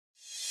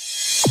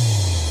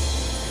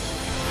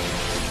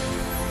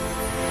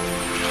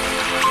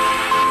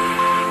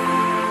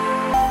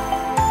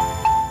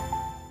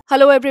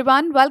Hello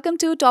everyone, welcome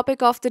to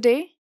Topic of the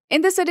Day.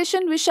 In this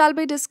edition, we shall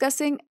be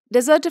discussing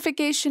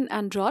desertification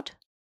and drought.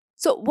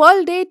 So,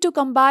 World Day to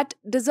Combat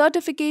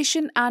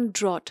Desertification and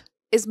Drought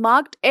is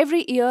marked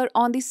every year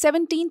on the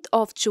 17th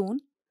of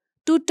June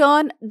to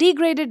turn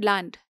degraded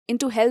land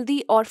into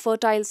healthy or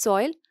fertile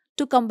soil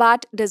to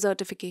combat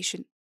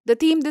desertification. The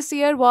theme this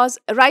year was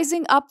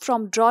Rising Up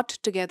from Drought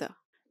Together.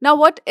 Now,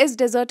 what is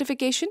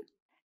desertification?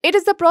 It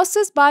is the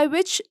process by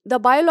which the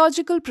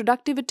biological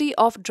productivity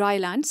of dry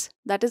lands,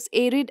 that is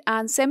arid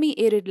and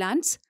semi-arid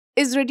lands,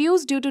 is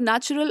reduced due to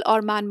natural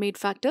or man-made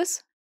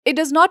factors. It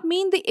does not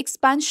mean the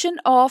expansion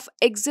of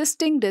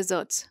existing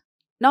deserts.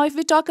 Now, if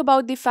we talk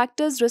about the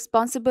factors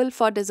responsible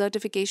for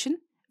desertification,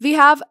 we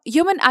have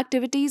human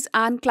activities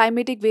and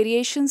climatic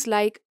variations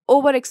like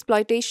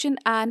overexploitation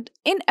and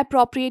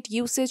inappropriate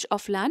usage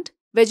of land,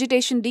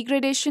 vegetation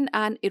degradation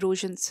and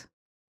erosions.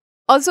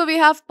 Also, we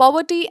have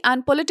poverty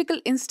and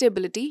political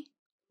instability,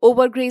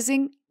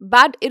 overgrazing,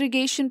 bad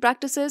irrigation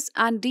practices,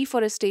 and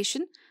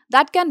deforestation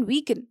that can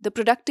weaken the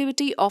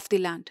productivity of the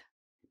land.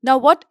 Now,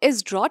 what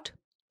is drought?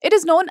 It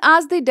is known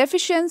as the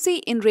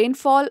deficiency in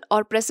rainfall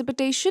or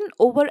precipitation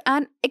over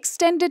an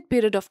extended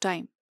period of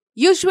time,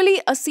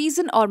 usually a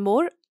season or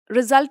more,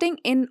 resulting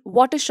in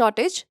water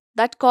shortage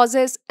that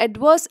causes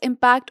adverse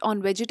impact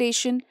on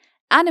vegetation,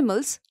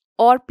 animals,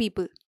 or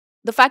people.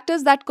 The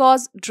factors that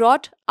cause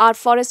drought are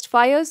forest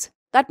fires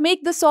that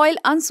make the soil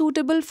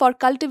unsuitable for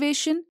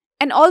cultivation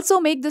and also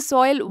make the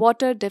soil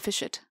water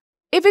deficient.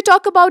 If we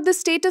talk about the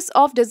status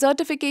of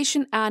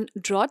desertification and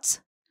droughts,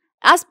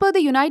 as per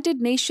the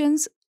United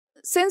Nations,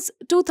 since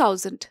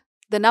 2000,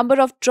 the number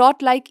of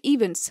drought-like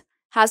events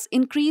has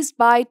increased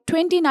by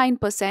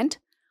 29%,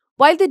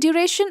 while the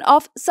duration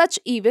of such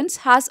events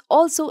has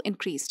also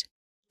increased.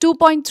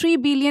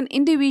 2.3 billion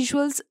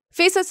individuals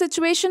face a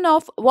situation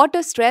of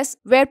water stress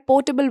where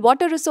potable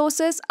water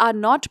resources are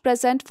not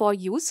present for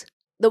use.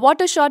 The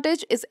water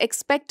shortage is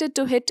expected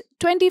to hit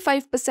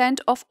 25%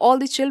 of all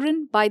the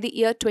children by the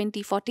year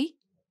 2040.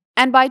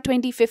 And by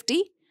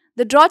 2050,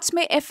 the droughts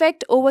may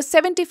affect over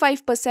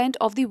 75%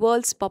 of the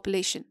world's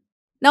population.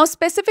 Now,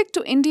 specific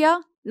to India,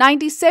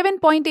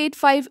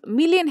 97.85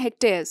 million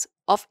hectares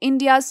of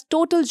India's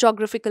total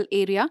geographical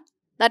area,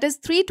 that is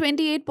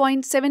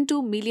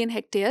 328.72 million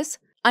hectares,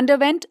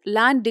 underwent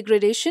land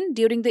degradation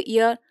during the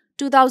year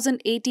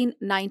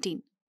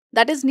 2018-19.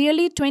 That is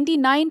nearly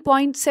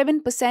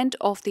 29.7%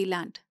 of the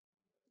land.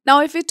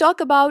 Now, if we talk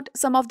about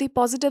some of the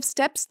positive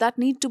steps that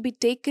need to be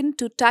taken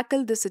to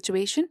tackle this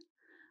situation,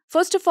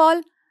 first of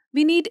all,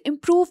 we need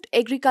improved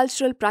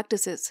agricultural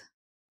practices,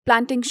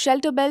 planting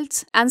shelter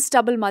belts and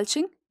stubble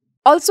mulching.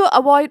 Also,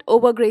 avoid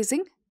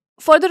overgrazing.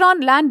 Further on,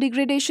 land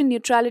degradation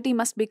neutrality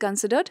must be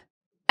considered.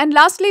 And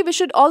lastly, we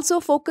should also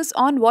focus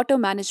on water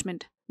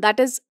management, that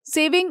is,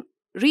 saving,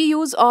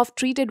 reuse of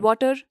treated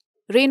water,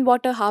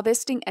 rainwater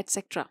harvesting,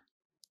 etc.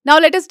 Now,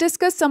 let us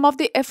discuss some of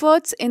the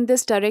efforts in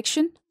this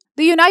direction.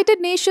 The United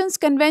Nations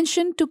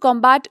Convention to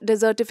Combat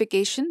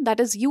Desertification,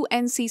 that is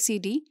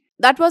UNCCD,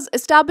 that was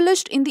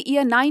established in the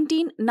year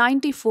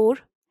 1994,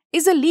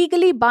 is a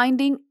legally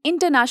binding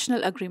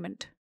international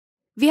agreement.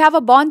 We have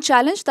a bond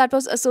challenge that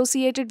was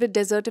associated with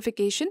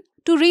desertification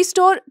to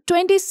restore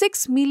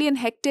 26 million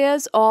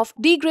hectares of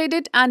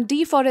degraded and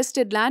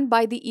deforested land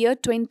by the year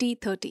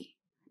 2030.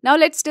 Now,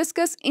 let's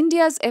discuss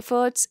India's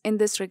efforts in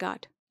this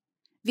regard.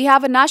 We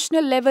have a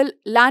national level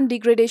land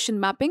degradation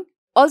mapping.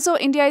 Also,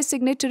 India is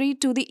signatory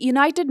to the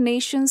United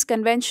Nations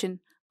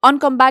Convention on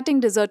Combating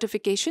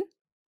Desertification.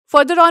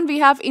 Further on, we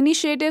have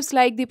initiatives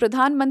like the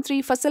Pradhan Mantri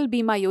Fasal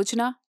Bima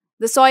Yojana,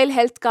 the Soil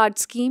Health Card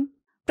Scheme,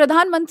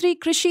 Pradhan Mantri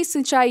Krishi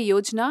Sinchai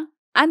Yojana,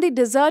 and the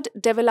Desert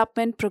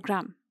Development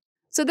Program.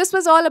 So, this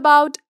was all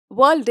about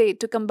World Day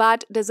to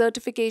Combat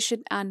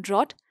Desertification and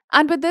Drought.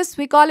 And with this,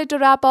 we call it a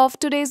wrap of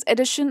today's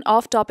edition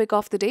of Topic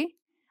of the Day.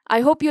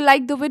 I hope you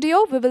liked the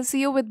video. We will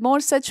see you with more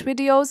such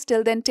videos.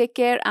 Till then, take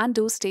care and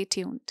do stay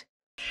tuned.